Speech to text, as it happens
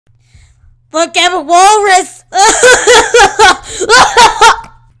Look, I'm a walrus.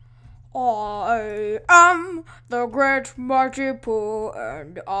 I am the great Marty Pooh,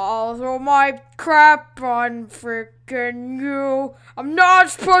 and I'll throw my crap on freaking you. I'm not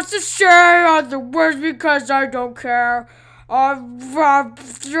supposed to say other words because I don't care. Okay,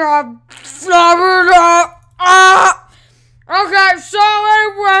 so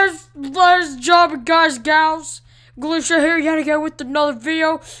anyways, ladies and gentlemen, guys and gals, Glich'e here yet again with another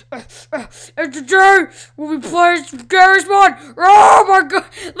video. And today we'll be playing some Garry's mod. Oh my god,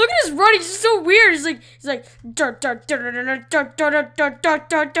 look at his running, he's so weird. He's like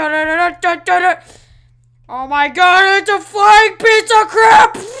oh my god, it's a flying piece of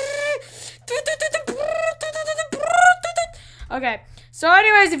crap. Okay, so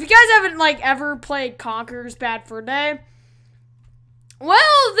anyways, if you guys haven't ever played Conker's Bad Fur Day,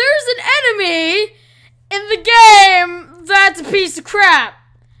 well, there's an enemy in the game that's a piece of crap.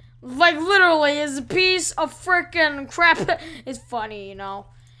 Like, literally, is a piece of freaking crap. It's funny, you know.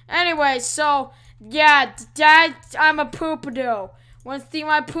 Anyway, so, yeah, I'm a poopadoo. Want to see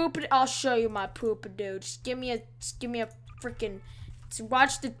my poopadoo? I'll show you my poopadoo. Just give me a freaking,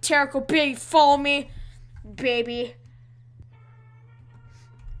 watch the Terrible baby follow me, baby.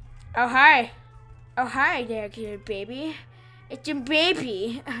 Oh, hi. Oh, hi there, good baby. It's a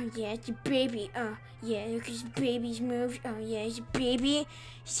baby. Oh, yeah, it's a baby. Oh, yeah, look at his baby's moves. Oh, yeah, he's a baby.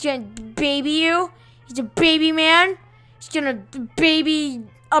 He's gonna baby you. He's a baby man. He's gonna baby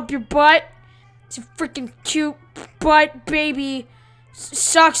up your butt. It's a freaking cute butt baby.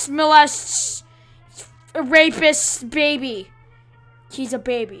 Sucks, molests, a rapist baby. He's a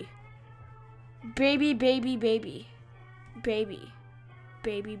baby. Baby, baby, baby. Baby.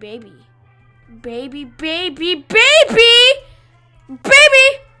 Baby, baby. Baby, baby, baby!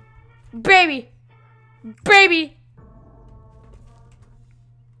 Baby! Baby! Baby!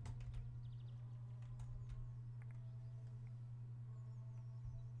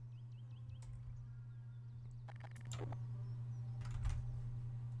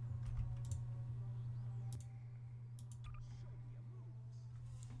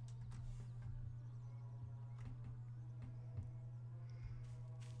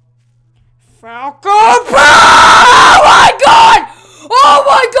 Falcon! Oh my god! Oh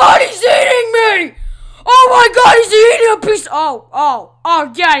my god, he's eating me! Oh my god, he's eating a piece. Oh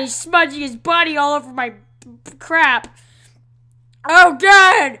god, he's smudging his body all over my crap. Oh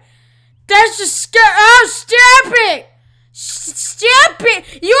god! That's just scary. Oh, stop it! Stop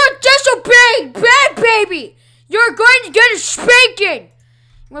it! You're disobeying, bad baby! You're going to get a spanking!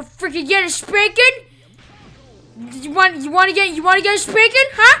 You want to freaking get a spanking? You want to get a spanking?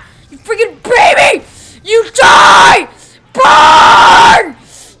 Huh? You freaking baby! You die! Burn!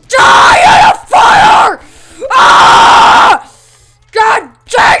 Die in a fire! Ah! God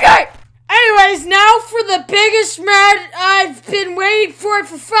dang it! Anyways, now for the biggest mod I've been waiting for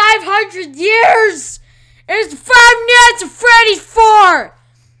 500 years. It's the 5 Nights at Freddy's 4.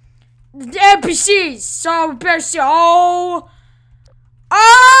 The NPCS. So we better see. Oh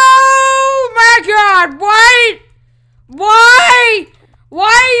my god! Why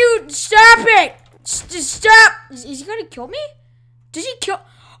are you? Stop it! Stop! Is he gonna kill me? Does he kill?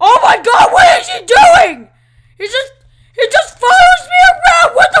 Oh my god! What is he doing? He just follows me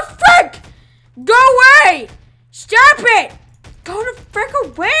around. What the frick? Go away! Stop it! Go the frick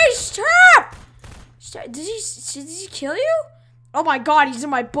away! Stop! Did he kill you? Oh my god! He's in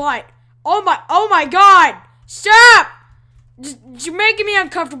my butt. Oh my god! Stop! You're making me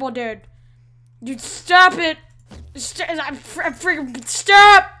uncomfortable, dude. Dude, stop it! Freaking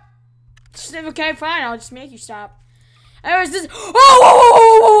stop! Okay, fine. I'll just make you stop. Anyways, this. Whoa!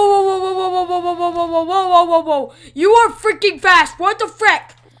 You are freaking fast. What the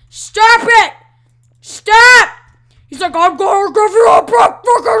frick? Stop it! Stop! He's like, I'm gonna give you a big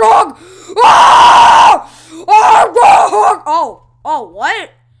freaking hug. Ah! Oh,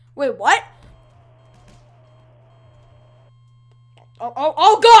 what? Wait, what?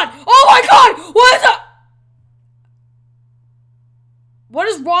 Oh god! Oh my god! What is that? What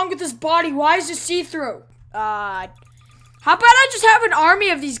is wrong with this body? Why is it see-through? How about I just have an army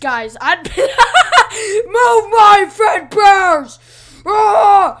of these guys? I'd move my friend bears!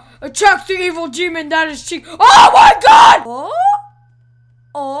 Attack the evil demon that is cheek. Oh my god!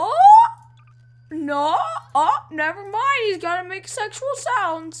 No. Never mind. He's gotta make sexual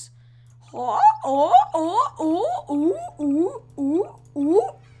sounds. Oh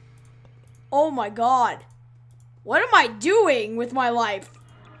my god. What am I doing with my life?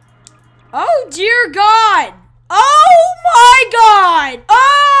 Oh dear god! Oh my god!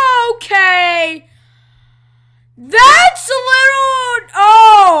 Okay! That's a little...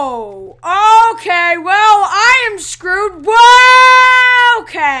 Oh!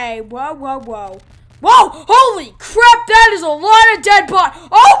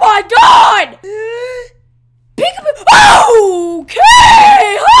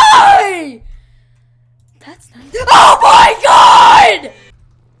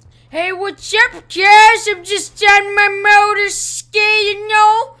 I'm just on my motor ski, you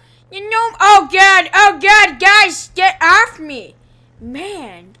know. Oh God, guys, get off me,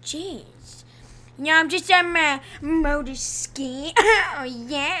 man, jeez. I'm just on my motor ski. Oh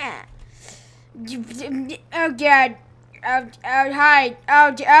yeah. Oh God. Oh hi.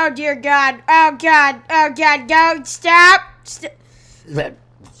 Oh dear God. Oh God. Go. Stop. Stop it.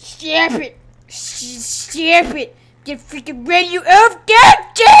 Stop it. Get freaking ready, you off. God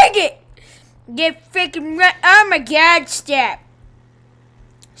dang it. Get freaking ready. Oh my God. Stop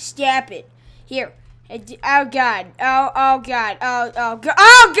it. Here. Oh God. Oh God. Oh God.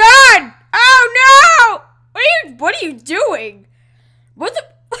 Oh God. Oh no. What are you doing? What the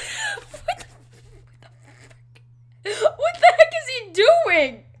What the heck is he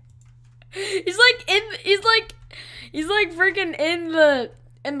doing? He's like freaking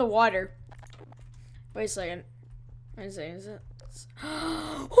in the water. Wait a second. Is it?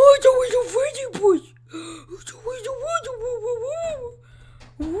 Oh, it's always a Freddy push. It's always a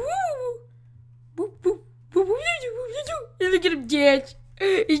Look at him dance.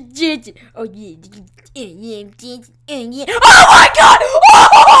 He's dancing. Oh yeah. Yeah, I'm dancing. Yeah. Oh my God!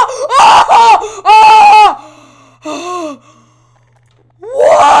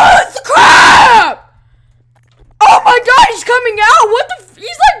 What the crap? Oh my God, he's coming out. What the?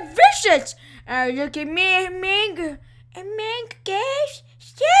 He's like vicious. Oh, look at me, mango, guys.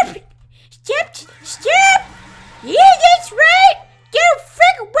 Stop. Yeah, that's right. Get a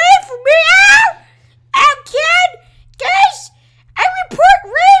frick away from me. Ow, kid. Guys, I report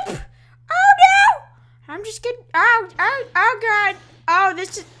rape. Oh no. I'm just kidding. Oh God. Oh,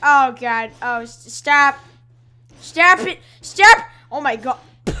 this is. Oh God. Oh, stop it. Stop. Oh my God.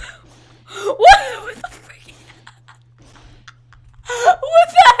 What the freak? What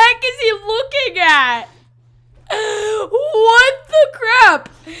the heck is he looking at? What the crap?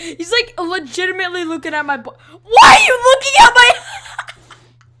 He's like legitimately looking at my butt. Why are you looking at my?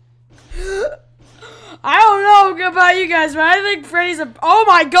 I don't know about you guys, but I think Freddy's a. Oh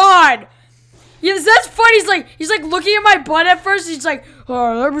my God. Yes, that's funny. He's like looking at my butt at first. He's like,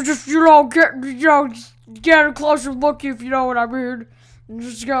 oh, let me just get a closer look, if you know what I mean.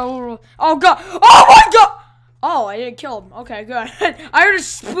 Just go. Oh God. Oh my God. Oh, I didn't kill him. Okay, good. I heard a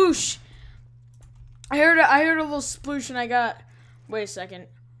sploosh. I heard a little sploosh, and I got. Wait a second.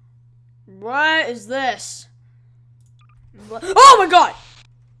 What is this? Oh my God.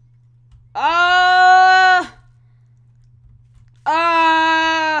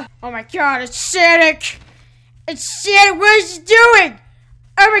 Oh my God, it's Sonic! It's Sonic, what is he doing?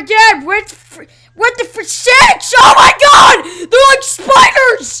 Oh my God, what the Sonic? Oh my God! They're like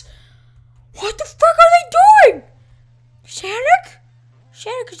spiders! What the fuck are they doing? Sonic?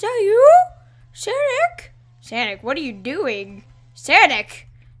 Sonic, is that you? Sonic? Sonic, what are you doing? Sonic?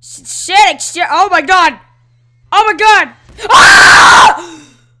 Sonic, oh my God! Oh my God! Ah!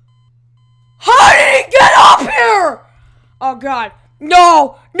 How did he get up here? Oh God.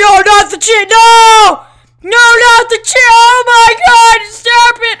 No, not the chin. No, not the chin. Oh my God,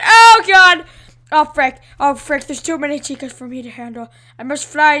 stop it. Oh God. Oh frick, there's too many chicas for me to handle. I must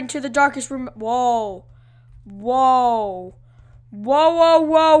fly into the darkest room. Whoa. Hold.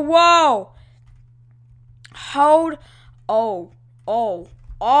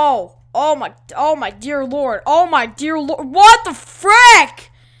 Oh my dear Lord. What the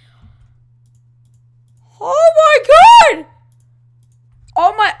frick? Oh my God!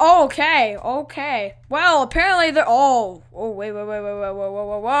 Okay. Well, apparently they're. Wait.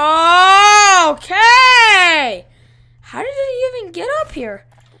 Okay. How did he even get up here?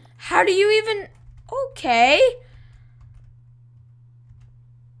 How do you even? Okay.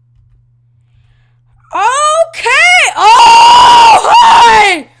 Oh,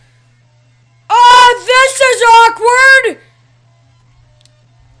 hi! Oh, this is awkward!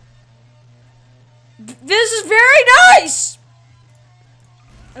 This is very nice!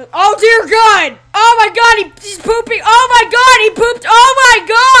 Oh, dear God! Oh, my God, he's pooping! Oh, my God, he pooped! Oh, my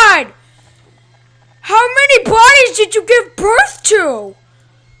God! How many bodies did you give birth to?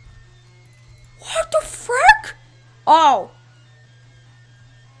 What the frick? Oh.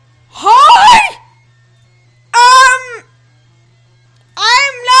 Hi!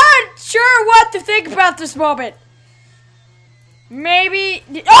 I'm not sure what to think about this moment. Maybe.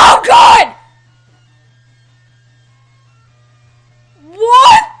 Oh, God!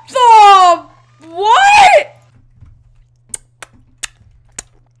 What the? What?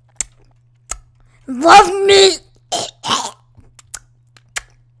 Love me.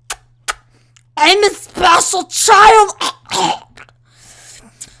 I'm a special child.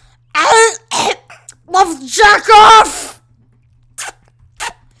 I love jack off.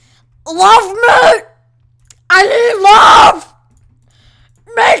 Love me.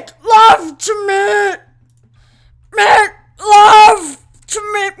 love to me. Make love to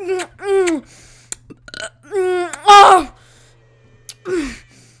me. Oh.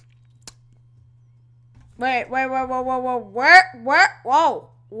 Wait, whoa,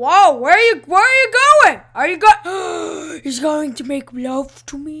 where are you going? Are you going? He's going to make love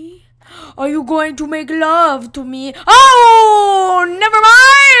to me? Are you going to make love to me? Oh, never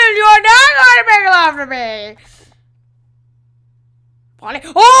mind, you're not going to make love to me. Bonnie?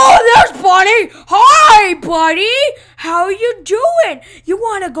 Oh, there's Bonnie! Hi, buddy! How are you doing? You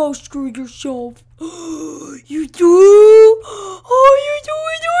want to go screw yourself? You do? Oh, you do?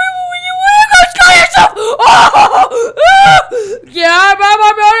 You want to go screw yourself? Oh! Yeah, I'm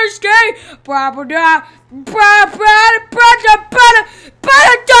on a skate!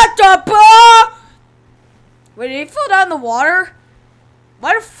 Wait, did he fall down in the water?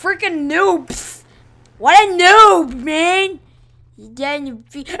 What a freaking noob! What a noob, man!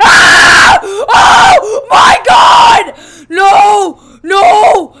 Ah! Oh my God! No!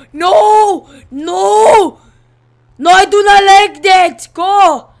 No, I do not like that.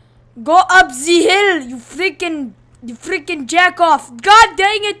 Go up the hill, you freaking jack off. God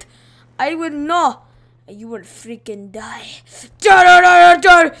dang it! I will know. You will freaking die.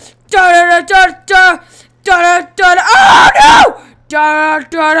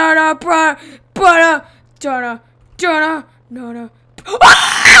 Oh no! No.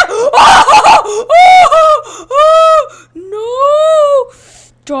 Ah! No!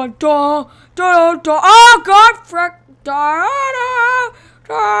 Oh God! Frick!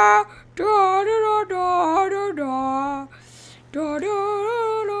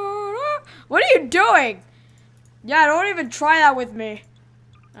 What are you doing? Yeah, don't even try that with me.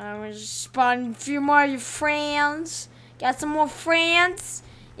 I'm gonna spawn a few more of your friends. Got some more friends.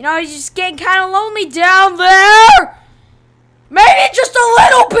 You know, you're just getting kind of lonely down there. Maybe just a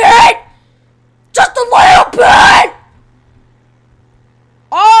little bit! Just a little bit!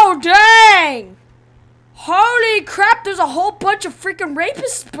 Oh, dang! Holy crap, there's a whole bunch of freaking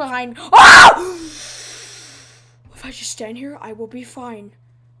rapists behind. Oh! If I just stand here, I will be fine.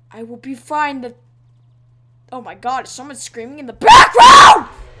 I will be fine. Oh my God, is someone screaming in the background?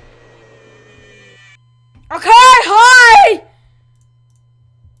 Okay, hi!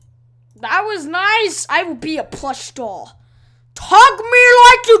 That was nice. I will be a plush doll. Hug me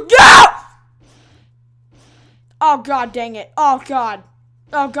like you do! Oh God, dang it. Oh God,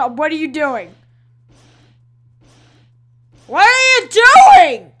 what are you doing? What are you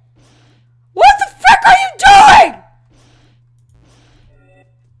doing? What the frick are you doing?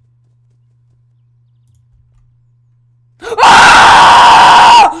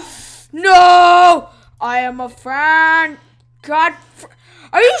 Ah! No! I am a fan. God,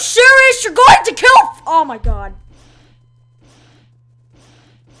 are you serious? You're going to kill? Oh my God.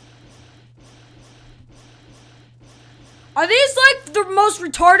 Are these like the most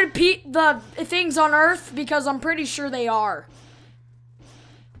retarded things on Earth? Because I'm pretty sure they are.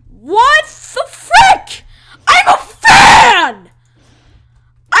 What the frick? I'm a fan!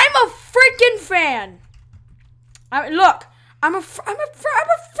 I'm a freaking fan. Look, I'm a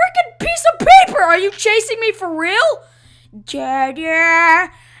freaking piece of paper. Are you chasing me for real? Daddy,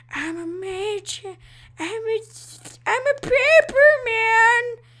 I'm a major. I'm a paper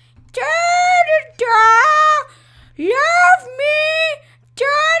man. Da-da-da. Love me!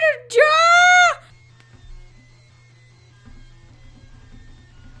 Da-da-da!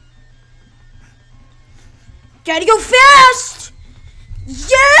 Gotta go fast!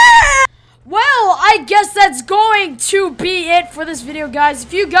 Yeah! Well, I guess that's going to be it for this video, guys.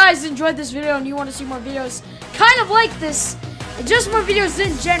 If you guys enjoyed this video and you want to see more videos kind of like this, and just more videos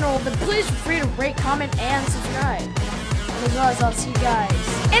in general, then please feel free to rate, comment, and subscribe. And as always, I'll see you guys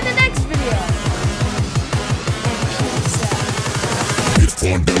in the next video.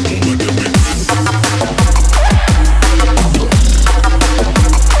 And peace out.